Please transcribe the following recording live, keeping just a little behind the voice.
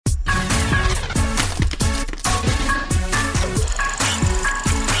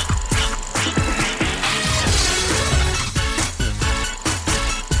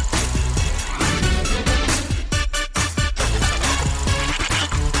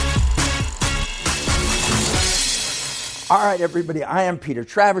All right, everybody, I am Peter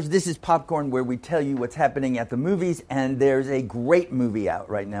Travers. This is Popcorn, where we tell you what's happening at the movies, and there's a great movie out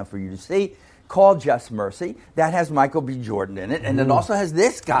right now for you to see called Just Mercy. That has Michael B. Jordan in it, and it also has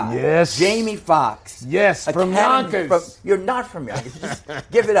this guy, Yes. Jamie Foxx. Yes, from Yonkers. You're not from Yonkers. Just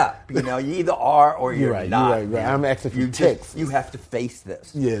give it up. You know, you either are or you're right, not. you're right. I'm actually from you Texas. You have to face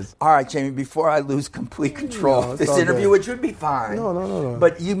this. Yes. All right, Jamie, before I lose complete control No, of it's this all interview, good. which would be fine. No.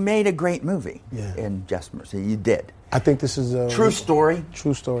 But you made a great movie Yeah. in Just Mercy. You did. I think this is a True story.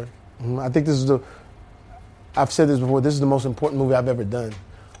 True story. I think this is I've said this before. This is the most important movie I've ever done.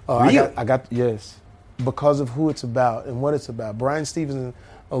 Really? I got yes, because of who it's about and what it's about. Brian Stevenson,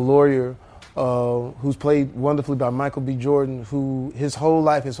 a lawyer who's played wonderfully by Michael B. Jordan, who his whole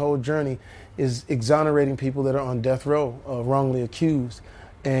life, his whole journey is exonerating people that are on death row, wrongly accused.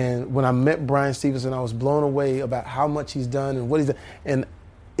 And when I met Brian Stevenson, I was blown away about how much he's done and what he's done. And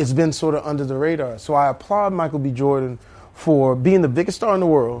it's been sort of under the radar. So I applaud Michael B. Jordan for being the biggest star in the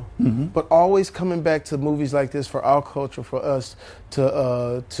world, but always coming back to movies like this for our culture, for us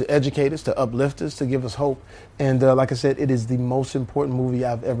to educate us, to uplift us, to give us hope. And like I said, it is the most important movie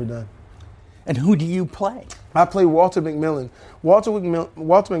I've ever done. And who do you play? I play Walter McMillan. Walter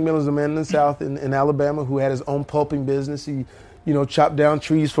McMillan is a man in the South in Alabama who had his own pulping business. He, chopped down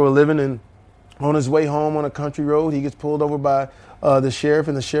trees for a living, and on his way home on a country road, he gets pulled over by the sheriff,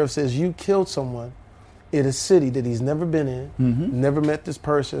 and the sheriff says, "You killed someone in a city that he's never been in, never met this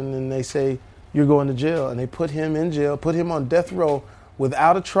person," and they say, "You're going to jail." And they put him in jail, put him on death row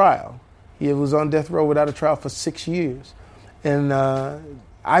without a trial. He was on death row without a trial for 6 years. And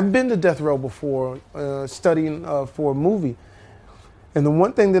I've been to death row before, studying for a movie. And the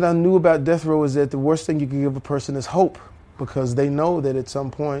one thing that I knew about death row is that the worst thing you can give a person is hope, because they know that at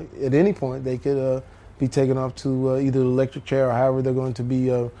some point, at any point, they could be taken off to either the electric chair or however they're going to be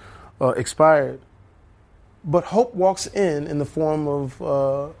expired. But hope walks in the form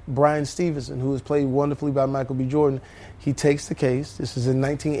of Brian Stevenson, who is played wonderfully by Michael B. Jordan. He takes the case. This is in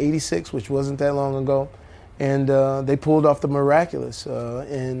 1986, which wasn't that long ago. And they pulled off the miraculous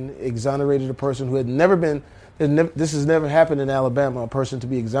and exonerated a person who had never been, this has never happened in Alabama, a person to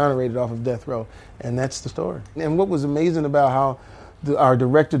be exonerated off of death row. And that's the story. And what was amazing about how our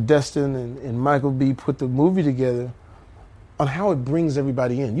director, Destin, and Michael B. put the movie together on how it brings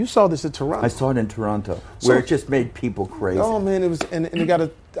everybody in. You saw this at Toronto. I saw it in Toronto, where it just made people crazy. Oh, man, it was, and it got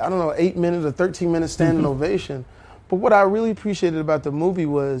 8-minute or 13-minute standing ovation. But what I really appreciated about the movie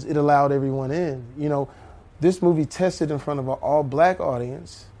was it allowed everyone in. This movie tested in front of an all-black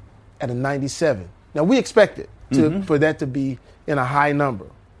audience at a 97. Now, we expected for that to be in a high number.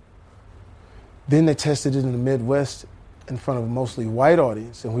 Then they tested it in the Midwest in front of a mostly white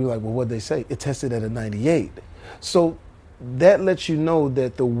audience, and we were like, well, what'd they say? It tested at a 98. So that lets you know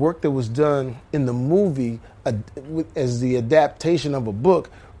that the work that was done in the movie as the adaptation of a book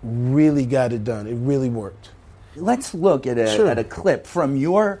really got it done. It really worked. Let's look at a clip from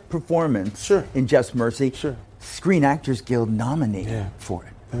your performance in Just Mercy. Sure. Screen Actors Guild nominated for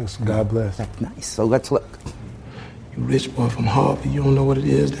it. Thanks. God bless. That's nice. So let's look. You rich boy from Harvard, you don't know what it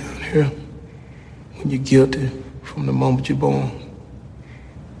is down here when you're guilty from the moment you're born.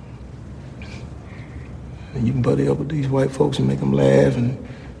 And you buddy up with these white folks and make them laugh and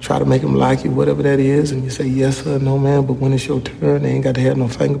try to make them like you, whatever that is, and you say yes sir, no ma'am, but when it's your turn, they ain't got to have no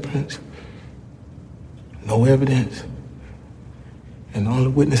fingerprints. No evidence. And the only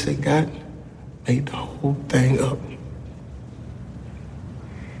witness they got made the whole thing up.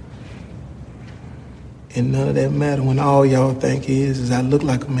 And none of that matter when all y'all think is I look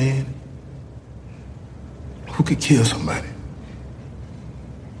like a man who could kill somebody.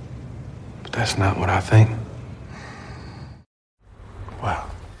 But that's not what I think. Wow.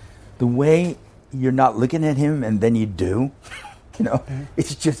 The way you're not looking at him and then you do,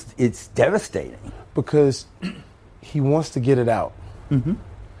 it's devastating. Because he wants to get it out.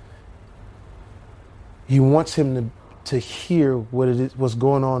 He wants him to hear what it is, what's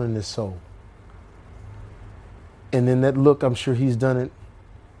going on in his soul. And then that look, I'm sure he's done it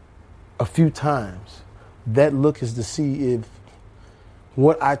a few times. That look is to see if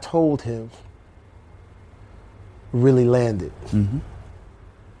what I told him really landed.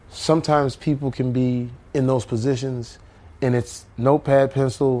 Sometimes people can be in those positions and it's notepad,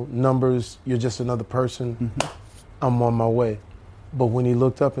 pencil, numbers, you're just another person. I'm on my way. But when he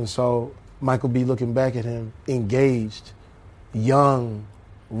looked up and saw Michael B. looking back at him, engaged, young,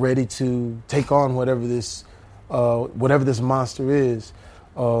 ready to take on whatever this monster is,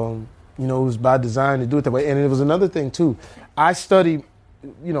 it was by design to do it that way. And it was another thing too. I study,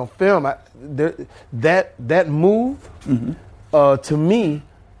 film. That move, to me,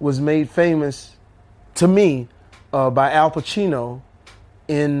 was made famous, to me, by Al Pacino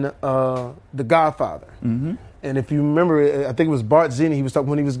in The Godfather. Mm-hmm. And if you remember, I think it was Bart Zinni, he was talking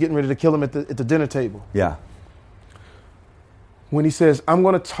when he was getting ready to kill him at the dinner table. Yeah. When he says, I'm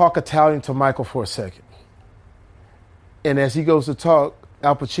going to talk Italian to Michael for a second. And as he goes to talk,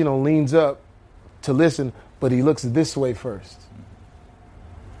 Al Pacino leans up to listen, but he looks this way first.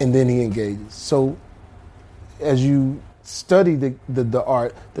 And then he engages. So as you study the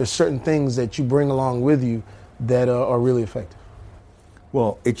art, there's certain things that you bring along with you that are really effective.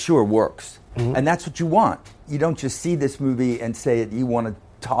 Well, it sure works. Mm-hmm. And that's what you want. You don't just see this movie and say it. You want to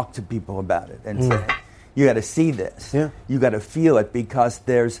talk to people about it and say, you got to see this. Yeah. You got to feel it, because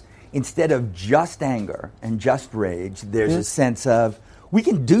there's, instead of just anger and just rage, there's a sense of, we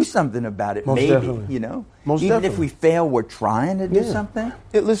can do something about it. Most maybe, definitely. You know? Most Even definitely. if we fail, we're trying to do something.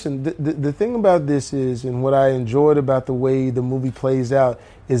 Listen, the thing about this is, and what I enjoyed about the way the movie plays out,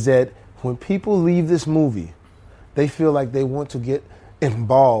 is that when people leave this movie, they feel like they want to get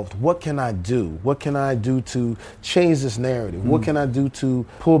involved. What can I do? What can I do to change this narrative? What can I do to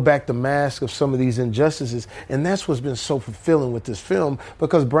pull back the mask of some of these injustices? And that's what's been so fulfilling with this film,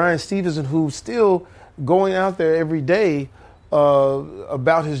 because Bryan Stevenson, who's still going out there every day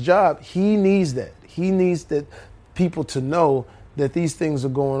about his job, he needs that. He needs that people to know that these things are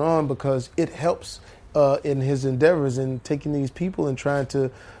going on, because it helps in his endeavors in taking these people and trying to,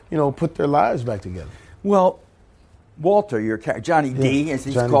 put their lives back together. Well, Walter, your character, Johnny D, as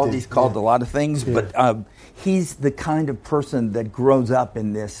he's called a lot of things, but he's the kind of person that grows up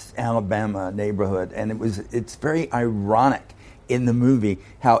in this Alabama neighborhood, and it's very ironic in the movie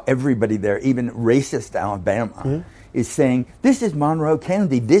how everybody there, even racist Alabama, is saying, this is Monroe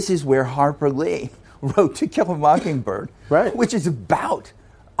County, this is where Harper Lee wrote To Kill a Mockingbird, right, which is about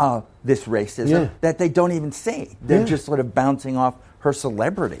this racism that they don't even see. They're just sort of bouncing off her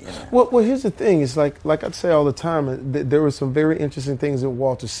celebrity. Well, here's the thing. It's like I say all the time, there were some very interesting things that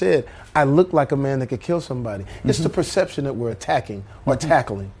Walter said. I look like a man that could kill somebody. It's the perception that we're attacking or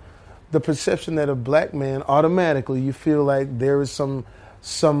tackling. The perception that a black man, automatically you feel like there is some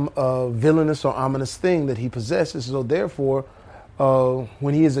villainous or ominous thing that he possesses. So therefore,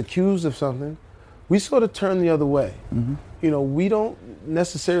 when he is accused of something, we sort of turn the other way. We don't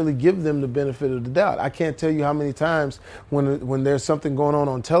necessarily give them the benefit of the doubt. I can't tell you how many times when there's something going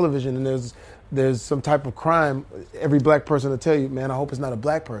on television and there's some type of crime, every black person will tell you, man, I hope it's not a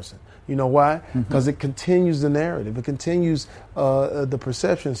black person. You know why? Because it continues the narrative. It continues the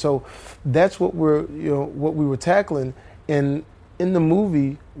perception. So that's what what we were tackling. And in the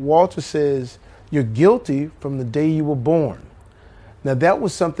movie, Walter says, you're guilty from the day you were born. Now that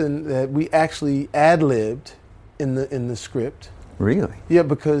was something that we actually ad-libbed in the script. Really? Yeah,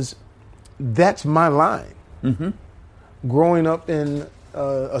 because that's my line. Growing up in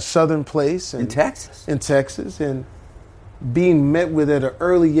a southern place. In Texas? In Texas, and being met with at an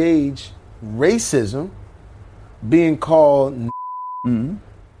early age racism, being called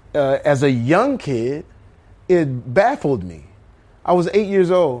as a young kid, it baffled me. I was 8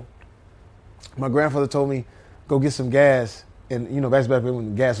 years old. My grandfather told me, go get some gas. And, that's back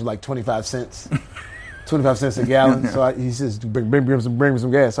when gas was like 25 cents. 25 cents a gallon. So he says, bring me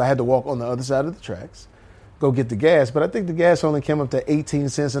some gas. So I had to walk on the other side of the tracks, go get the gas. But I think the gas only came up to 18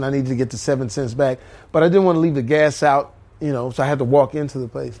 cents, and I needed to get the 7 cents back. But I didn't want to leave the gas out, so I had to walk into the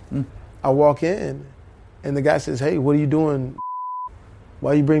place. I walk in, and the guy says, hey, what are you doing?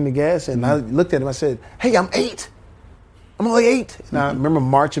 Why you bring the gas in? And I looked at him. I said, hey, I'm 8. I'm only 8. And I remember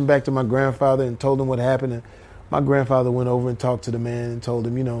marching back to my grandfather and told him what happened. And my grandfather went over and talked to the man and told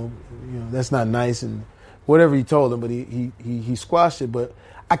him, that's not nice, and whatever he told him, but he squashed it. But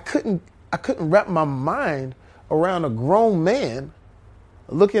I couldn't wrap my mind around a grown man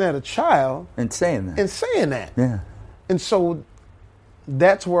looking at a child and saying that. Yeah. And so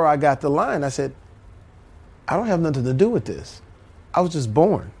that's where I got the line. I said, I don't have nothing to do with this. I was just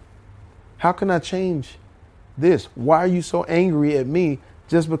born. How can I change this? Why are you so angry at me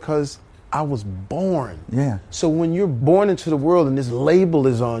just because I was born? Yeah. So when you're born into the world and this label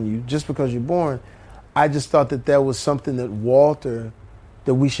is on you just because you're born, I just thought that was something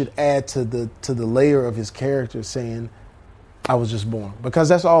that we should add to the layer of his character, saying, I was just born. Because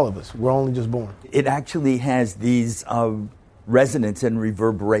that's all of us. We're only just born. It actually has these resonance and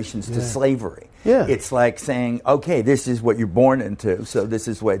reverberations to slavery. Yeah. It's like saying, okay, this is what you're born into, so this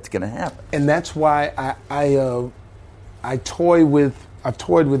is what it's going to happen. And that's why I've toyed with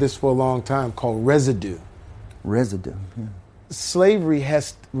this for a long time, called residue. Residue, yeah. Slavery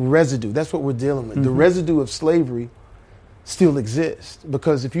has residue. That's what we're dealing with. The residue of slavery still exists,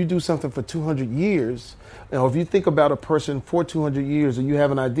 because if you do something for 200 years, if you think about a person for 200 years, or you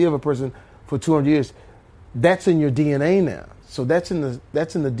have an idea of a person for 200 years, that's in your DNA now. So that's in the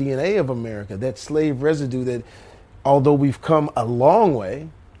DNA of America, that slave residue that, although we've come a long way,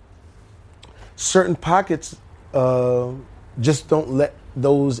 certain pockets just don't let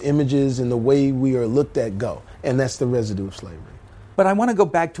those images and the way we are looked at go. And that's the residue of slavery. But I want to go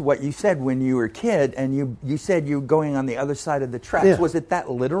back to what you said when you were a kid, and you said you were going on the other side of the tracks. Yeah. Was it that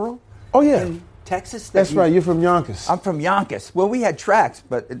literal? Oh, yeah. In Texas? That's right. You're from Yonkers. I'm from Yonkers. Well, we had tracks,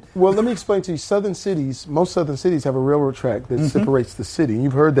 but... Well, let me explain to you. Most southern cities have a railroad track that separates the city. And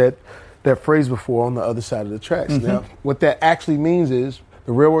you've heard that phrase before, on the other side of the tracks. Now, what that actually means is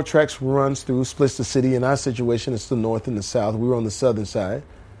the railroad tracks runs through, splits the city. In our situation, it's the north and the south. We were on the southern side,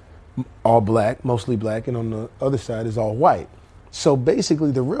 all black, mostly black, and on the other side is all white. So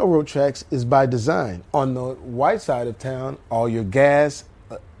basically, the railroad tracks is by design. On the white side of town, all your gas,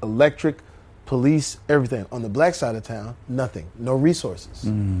 electric, police, everything. On the black side of town, nothing, no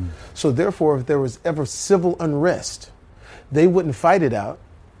resources. So therefore, if there was ever civil unrest, they wouldn't fight it out.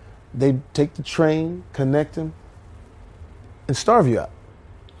 They'd take the train, connect them, and starve you out.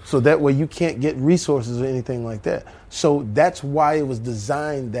 So that way you can't get resources or anything like that. So that's why it was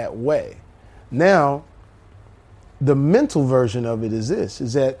designed that way. Now, the mental version of it is this,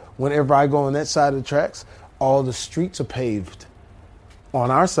 is that whenever I go on that side of the tracks, all the streets are paved. On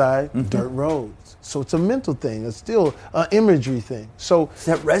our side, dirt roads. So it's a mental thing. It's still an imagery thing. So It's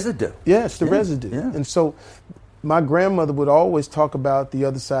that residue. yeah, it's the residue. Yeah. And so my grandmother would always talk about the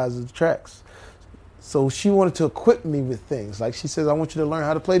other sides of the tracks. So she wanted to equip me with things. Like she says, I want you to learn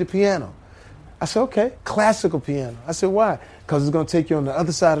how to play the piano. I said, okay, classical piano. I said, why? Because it's going to take you on the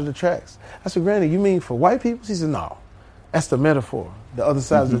other side of the tracks. I said, Granny, you mean for white people? She said, no, that's the metaphor. The other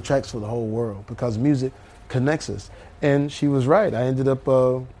side of the tracks for the whole world, because music connects us. And she was right. I ended up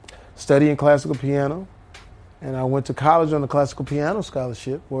studying classical piano, and I went to college on a classical piano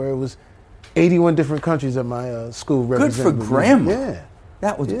scholarship where it was 81 different countries at my school. Good for represented. Grandma. Yeah.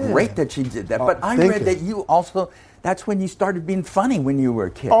 That was Yeah. great that she did that. Oh, But I thank read you. that you also, that's when you started being funny when you were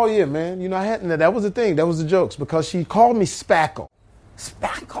a kid. Oh, yeah, man. You know, I hadn't. That was the thing. That was the jokes, because she called me Spackle.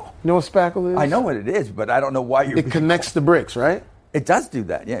 Spackle. You know what Spackle is? I know what it is, but I don't know why you're... It connects the bricks, right? It does do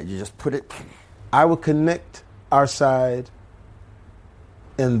that, yeah. You just put it... I would connect our side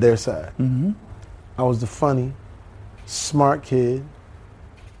and their side. I was the funny, smart kid,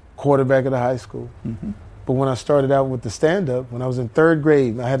 quarterback of the high school. But when I started out with the stand-up, when I was in third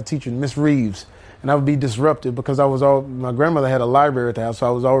grade, I had a teacher, Miss Reeves, and I would be disruptive because my grandmother had a library at the house, so I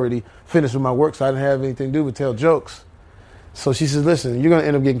was already finished with my work, so I didn't have anything to do but tell jokes. So she says, listen, you're going to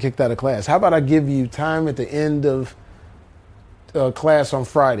end up getting kicked out of class. How about I give you time at the end of class on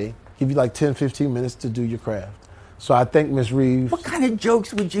Friday, give you like 10, 15 minutes to do your craft. So I thank Miss Reeves. What kind of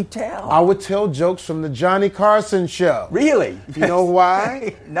jokes would you tell? I would tell jokes from the Johnny Carson show. Really? You know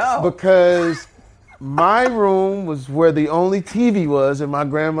why? No. Because my room was where the only TV was, and my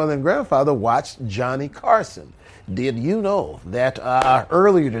grandmother and grandfather watched Johnny Carson. Did you know that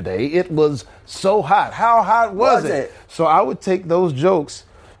earlier today it was so hot? How hot was it? So I would take those jokes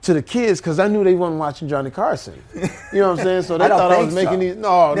to the kids because I knew they weren't watching Johnny Carson. You know what I'm saying? So they thought I was making these.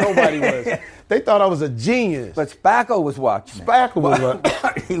 No, nobody was. They thought I was a genius. But Spackle was watching. Spackle was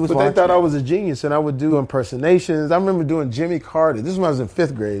watching. He was but watching. they thought I was a genius, and I would do impersonations. I remember doing Jimmy Carter. This is when I was in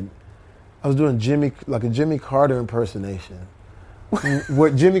 5th grade. I was doing a Jimmy Carter impersonation, where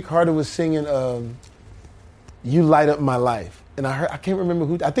Jimmy Carter was singing "You Light Up My Life," and I can't remember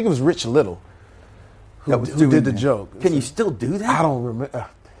who. I think it was Rich Little who did the joke. Can you still do that? I don't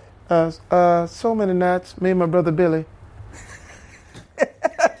remember. So many nights, me and my brother Billy.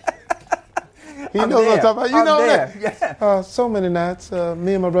 You know what I'm talking about? You know that? Yeah. So many nights,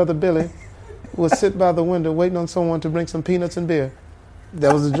 me and my brother Billy would sit by the window waiting on someone to bring some peanuts and beer.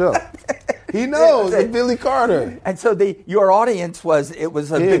 That was a joke. He knows, it's Billy Carter. And so your audience was a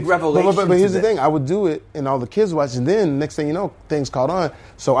big revelation. But here's the thing, I would do it and all the kids watch, and then next thing you know, things caught on.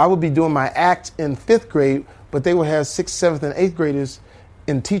 So I would be doing my act in 5th grade, but they would have 6th, 7th, and 8th graders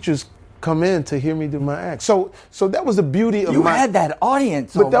and teachers come in to hear me do my act. So that was the beauty of you had that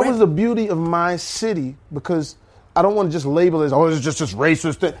audience. But that was the beauty of my city, because I don't want to just label it as, it's just this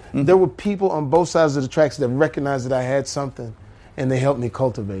racist thing. There were people on both sides of the tracks that recognized that I had something, and they helped me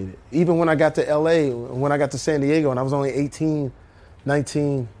cultivate it. Even when I got to L.A., when I got to San Diego, and I was only 18,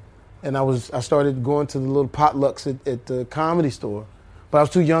 19, and I started going to the little potlucks at the Comedy Store. But I was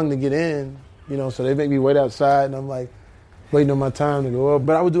too young to get in, so they make me wait outside, and I'm like, waiting on my time to go up.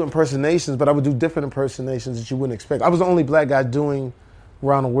 But I would do impersonations, but I would do different impersonations that you wouldn't expect. I was the only black guy doing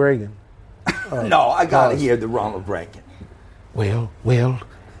Ronald Reagan. No, I got to hear the Ronald Reagan. Well,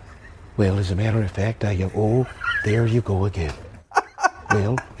 as a matter of fact, there you go again.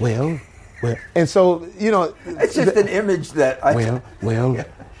 Well, well, and so, you know. It's just an image that I... Well,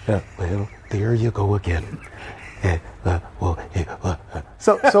 there you go again.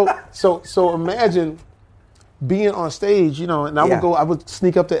 So imagine being on stage, you know, and I would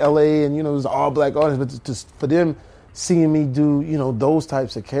sneak up to LA and, you know, it was an all black audience, but just for them seeing me do, you know, those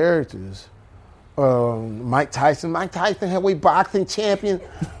types of characters. Mike Tyson, heavyweight boxing champion.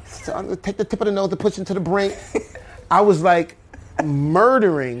 So I'm gonna take the tip of the nose to push into the brink. I was like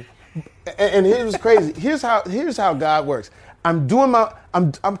murdering, and it was crazy. Here's how God works. I'm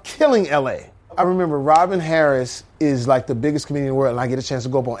killing LA. I remember Robin Harris is like the biggest comedian in the world, and I get a chance to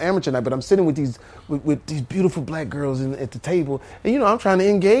go up on amateur night, but I'm sitting with these beautiful black girls at the table, and you know, I'm trying to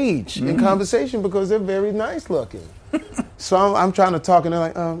engage in conversation because they're very nice looking. So I'm trying to talk, and they're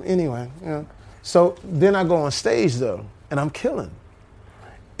like, anyway, you know. So then I go on stage though, and I'm killing.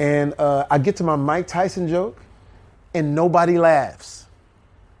 And I get to my Mike Tyson joke, and nobody laughs.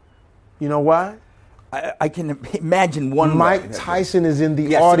 You know why? I can imagine one. Mike Tyson is in the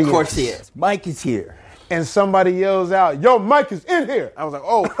yes, audience. Of course he is. Mike is here. And somebody yells out, "Yo, Mike is in here." I was like,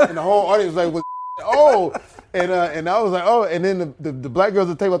 "Oh," and the whole audience was like, "Oh," and I was like, "Oh," and then the black girls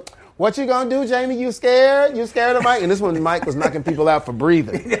at the table, "What you gonna do, Jamie? You scared? You scared of Mike?" And this one, Mike was knocking people out for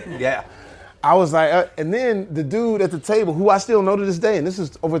breathing. Yeah. I was like, and then the dude at the table, who I still know to this day, and this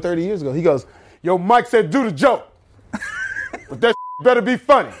is over 30 years ago, he goes, "Yo, Mike said do the joke, but that better be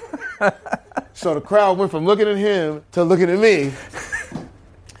funny." So the crowd went from looking at him to looking at me,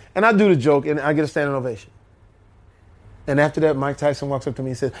 and I do the joke, and I get a standing ovation. And after that, Mike Tyson walks up to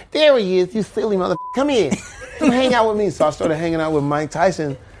me and says, "There he is, you silly mother, come here, come hang out with me." So I started hanging out with Mike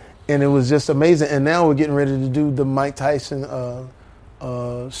Tyson, and it was just amazing. And now we're getting ready to do the Mike Tyson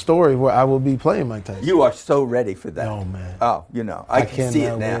story where I will be playing Mike Tyson. You are so ready for that. Oh, man. Oh, you know, I can see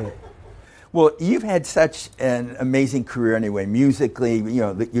it now. Wait. Well, you've had such an amazing career anyway, musically. You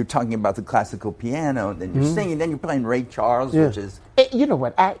know, you're talking about the classical piano, then you're singing, then you're playing Ray Charles, which is... Hey, you know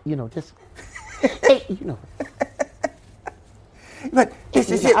what? Hey, you know. But this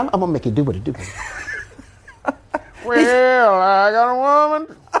is it. I'm going to make it do what it do. Well, I got a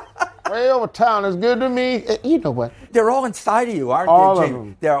woman way over town is good to me. You know what? They're all inside of you, aren't all they, of Jamie?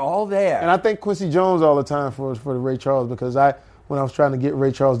 them. They're all there. And I thank Quincy Jones all the time for the Ray Charles, because when I was trying to get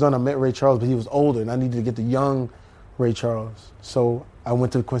Ray Charles done, I met Ray Charles, but he was older, and I needed to get the young Ray Charles. So I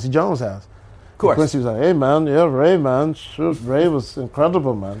went to Quincy Jones' house. Of course. And Quincy was like, "Hey, man, yeah, Ray, man. Sure, Ray was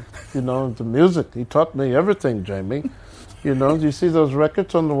incredible, man. You know, the music, he taught me everything, Jamie. You know, you see those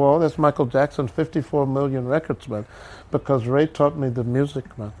records on the wall? That's Michael Jackson, 54 million records, man, because Ray taught me the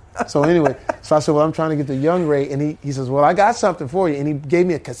music, man." So anyway, so I said, "Well, I'm trying to get the young Ray," and he says, "Well, I got something for you," and he gave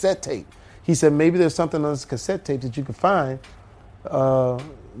me a cassette tape. He said, "Maybe there's something on this cassette tape that you can find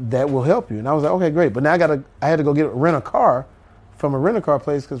that will help you." And I was like, "Okay, great." But now I had to go rent a car from a rent-a-car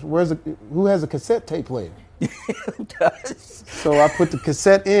place, because who has a cassette tape player? Who does? So I put the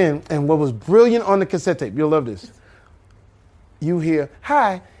cassette in, and what was brilliant on the cassette tape, you'll love this. You hear,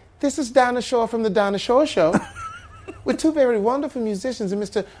 "Hi, this is Dinah Shore from the Dinah Shore Show with two very wonderful musicians, and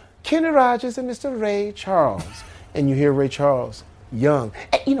Mr. Kenny Rogers and Mr. Ray Charles." And you hear Ray Charles, young.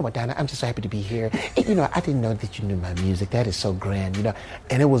 "Hey, you know what, Dinah, I'm just so happy to be here. Hey, you know, I didn't know that you knew my music. That is so grand, you know."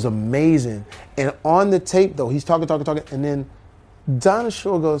 And it was amazing. And on the tape, though, he's talking, and then Dinah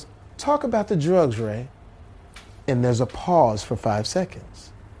Shore goes, "Talk about the drugs, Ray." And there's a pause for 5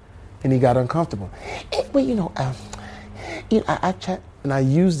 seconds. And he got uncomfortable. "Hey, well, you know, and I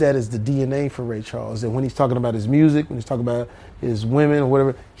use that as the DNA for Ray Charles. And when he's talking about his music, when he's talking about his women or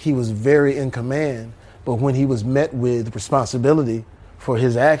whatever, he was very in command. But when he was met with responsibility for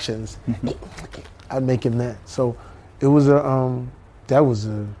his actions, I'd make him that. So it was you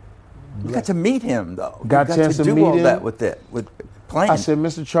got to meet him, though. Got a chance to do meet all him. that with playing. I said,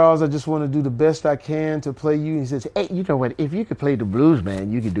 "Mr. Charles, I just want to do the best I can to play you." He says, "Hey, you know what? If you could play the blues,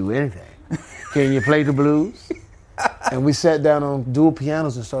 man, you could do anything. Can you play the blues?" And we sat down on dual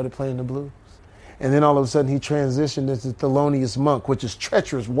pianos and started playing the blues. And then all of a sudden he transitioned into Thelonious Monk, which is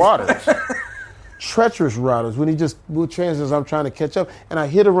Treacherous Waters. Treacherous Waters. When he just transitions, I'm trying to catch up, and I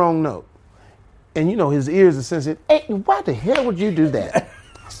hit a wrong note. And you know, his ears are sensitive. "Hey, why the hell would you do that?"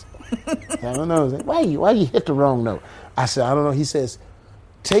 I don't know. Why you hit the wrong note? I said, "I don't know." He says,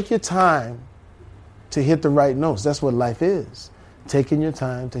 "Take your time to hit the right notes. That's what life is. Taking your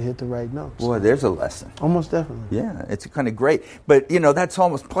time to hit the right notes." Boy, there's a lesson. Almost definitely. Yeah, it's kind of great. But, you know, that's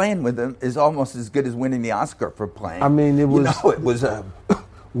almost playing with him is almost as good as winning the Oscar for playing. I mean, it was... You know, it was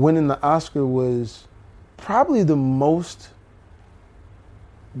winning the Oscar was probably the most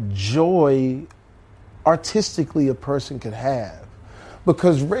joy artistically a person could have.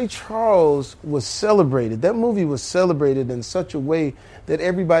 because Ray Charles was celebrated. That movie was celebrated in such a way that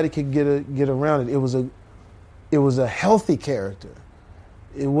everybody could get around it. It was a healthy character.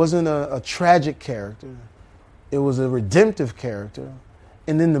 It wasn't a tragic character. It was a redemptive character.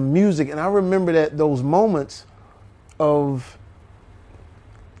 And then the music, and I remember those moments of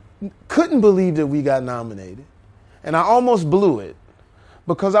couldn't believe that we got nominated. And I almost blew it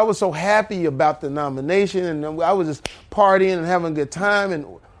because I was so happy about the nomination and I was just partying and having a good time. And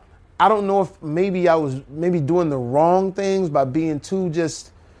I don't know if maybe I was doing the wrong things by being too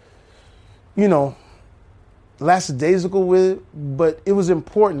just, lackadaisical with it, but it was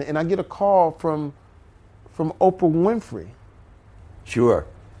important. And I get a call from Oprah Winfrey. Sure.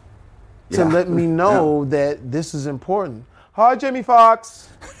 To let me know that this is important. Hi, Jamie Foxx.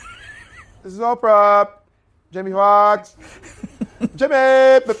 This is Oprah. Jamie Foxx.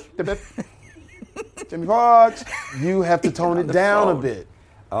 Jamie Foxx. You have to tone it down a bit.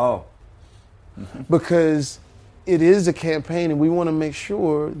 Oh. Because it is a campaign and we want to make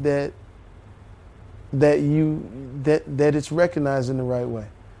sure that it's recognized in the right way.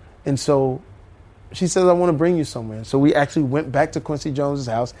 And so she says, I want to bring you somewhere. So we actually went back to Quincy Jones's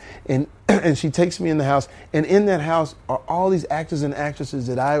house and she takes me in the house. And in that house are all these actors and actresses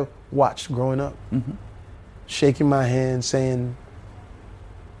that I watched growing up. Mm-hmm. Shaking my hand, saying,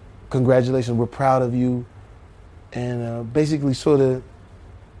 congratulations, we're proud of you. And basically sort of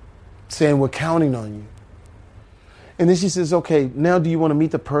saying, we're counting on you. And then she says, okay, now do you want to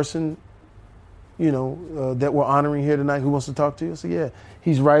meet the person, that we're honoring here tonight who wants to talk to you? I said, yeah,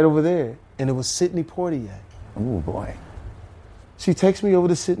 he's right over there. And it was Sidney Poitier. Oh, boy. She takes me over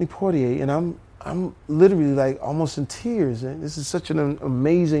to Sidney Poitier, and I'm literally like almost in tears. And this is such an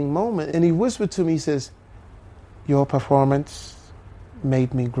amazing moment. And he whispered to me, he says, your performance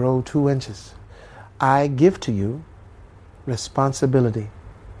made me grow 2 inches. I give to you responsibility.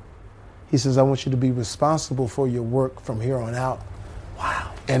 He says, I want you to be responsible for your work from here on out.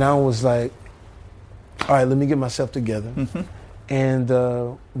 Wow. And I was like, all right, let me get myself together. Mm-hmm.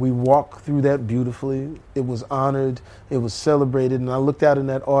 And we walked through that beautifully. It was honored. It was celebrated. And I looked out in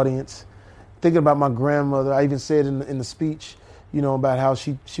that audience, thinking about my grandmother. I even said in the speech, about how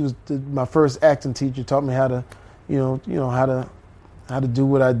she was my first acting teacher, taught me how to, how to do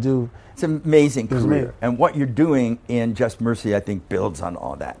what I do. It's an amazing career. And what you're doing in Just Mercy, I think, builds on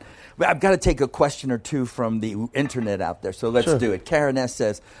all that. But I've got to take a question or two from the internet out there, so let's do it. Karen S.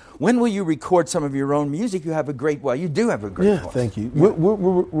 says, when will you record some of your own music? You do have a great voice. Yeah, thank you. Yeah.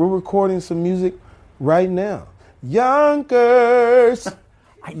 We're recording some music right now. Yonkers.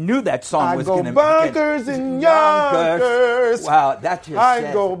 I knew that song was going to be. I go bonkers in Yonkers. Wow, that just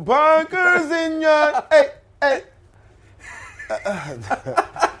I go bonkers in Yonkers. Hey.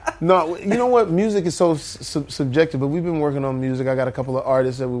 No, you know what? Music is so subjective, but we've been working on music. I got a couple of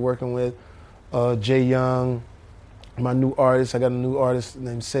artists that we're working with. Jay Young, my new artist. I got a new artist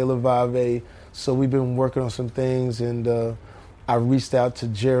named Sailor Vave. So we've been working on some things, and I reached out to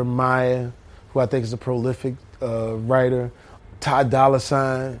Jeremiah, who I think is a prolific writer. Ty Dolla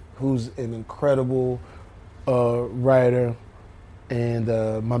 $ign, who's an incredible writer. And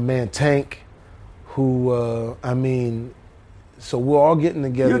my man Tank, who, so we're all getting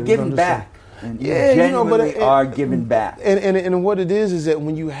together. You're giving back. And you genuinely are giving back. And what it is that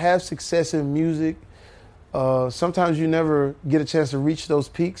when you have success in music, sometimes you never get a chance to reach those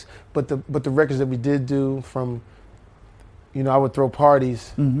peaks. But the records that we did do from, I would throw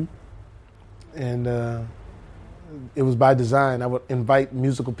parties, mm-hmm. and it was by design. I would invite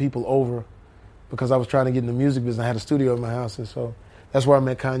musical people over because I was trying to get in the music business. I had a studio in my house, and so that's where I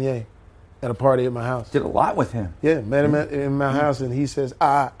met Kanye. At a party at my house. Did a lot with him. Yeah, met him in my house, and he says,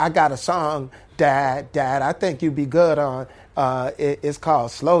 I got a song, Dad, I think you'd be good on. It's called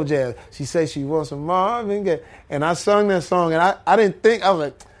Slow Jazz. She says she wants some Marvin Gaye. And I sung that song, and I didn't think, I was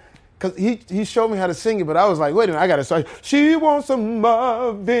like, because he showed me how to sing it, but I was like, wait a minute, I got to sing. She wants some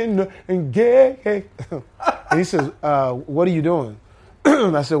Marvin Gaye. And he says, what are you doing?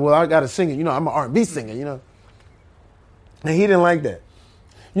 And I said, well, I got to sing it. I'm an R&B singer, And he didn't like that.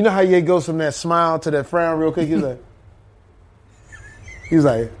 You know how you goes from that smile to that frown real quick? He's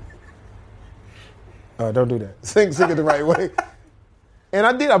like, don't do that. Sing it the right way. And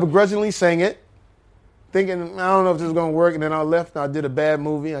I did. I begrudgingly sang it, thinking, I don't know if this is going to work. And then I left and I did a bad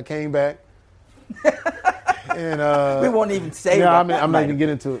movie. I came back. And we won't even say yeah, I'm not even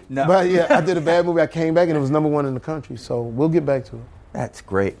getting into it. No. But yeah, I did a bad movie. I came back and it was #1 in the country. So we'll get back to it. That's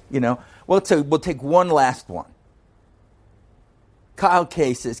great. We'll take one last one. Kyle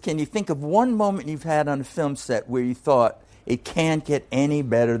K says, can you think of one moment you've had on a film set where you thought it can't get any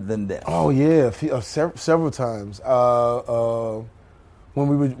better than this? Oh, yeah, several times.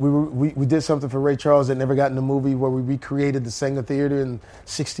 when we did something for Ray Charles that never got in the movie, where we recreated the Saenger Theater in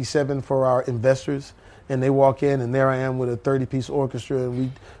 '67 for our investors. And they walk in, and there I am with a 30-piece orchestra,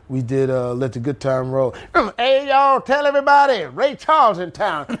 and we did Let the Good Time Roll. Hey, y'all, tell everybody, Ray Charles in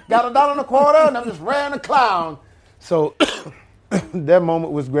town. Got $1.25, and I'm just ran a clown. So that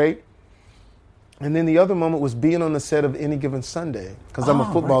moment was great. And then the other moment was being on the set of Any Given Sunday, because I'm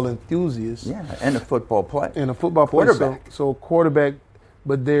a football enthusiast. Yeah, and a football player. And a football quarterback. So quarterback,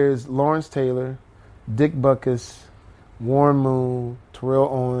 but there's Lawrence Taylor, Dick Butkus, Warren Moon, Terrell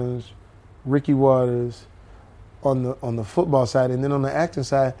Owens, Ricky Waters on the football side, and then on the acting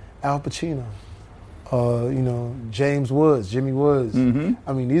side, Al Pacino, James Woods, Jimmy Woods. Mm-hmm.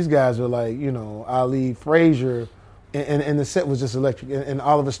 I mean, these guys are like, Ali, Frazier, and the set was just electric, and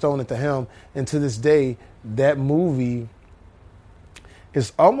Oliver Stone at the helm. And to this day, that movie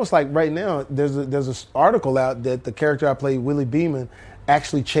is almost like right now. There's an article out that the character I played, Willie Beeman,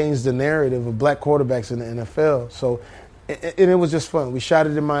 actually changed the narrative of black quarterbacks in the NFL. So, and it was just fun. We shot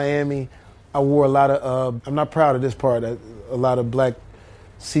it in Miami. I wore a lot of, I'm not proud of this part, a lot of black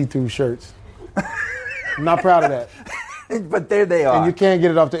see-through shirts. I'm not proud of that. But there they are. And you can't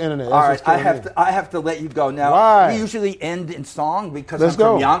get it off the internet. All right, I have to let you go. Now, Why? we usually end in song because Let's I'm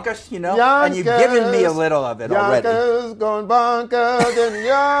from go. Yonkers, and you've given me a little of it already. Yonkers going bonkers and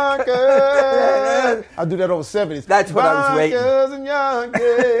Yonkers. I do that over 70s. That's what I was waiting. Bonkers and Yonkers.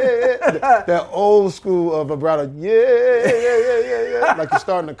 That old school of vibrato. Yeah. Like you're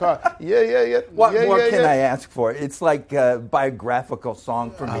starting a car. Yeah. What yeah, more yeah, can yeah. I ask for? It's like a biographical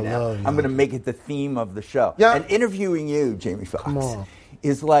song for me now. love you. I'm going to make it the theme of the show. Yeah. And interviewing you, Jamie Foxx, Come on.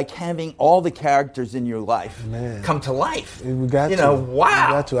 is like having all the characters in your life Man. come to life. We got to. Wow. We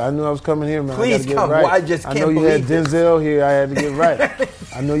got to. I knew I was coming here, man. Please I gotta get come. Right. Well, I just I can't know you had believe this. Denzel here. I had to get right.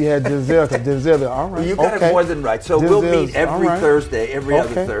 I know you had Denzel, because Denzel, all right. You got okay. it more than right. So we'll Denzel's- meet every all right. Thursday, every other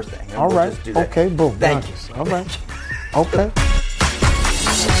Okay. Thursday. And All we'll right. just do that. Okay, boom. Thank Nice. you. All right. Okay.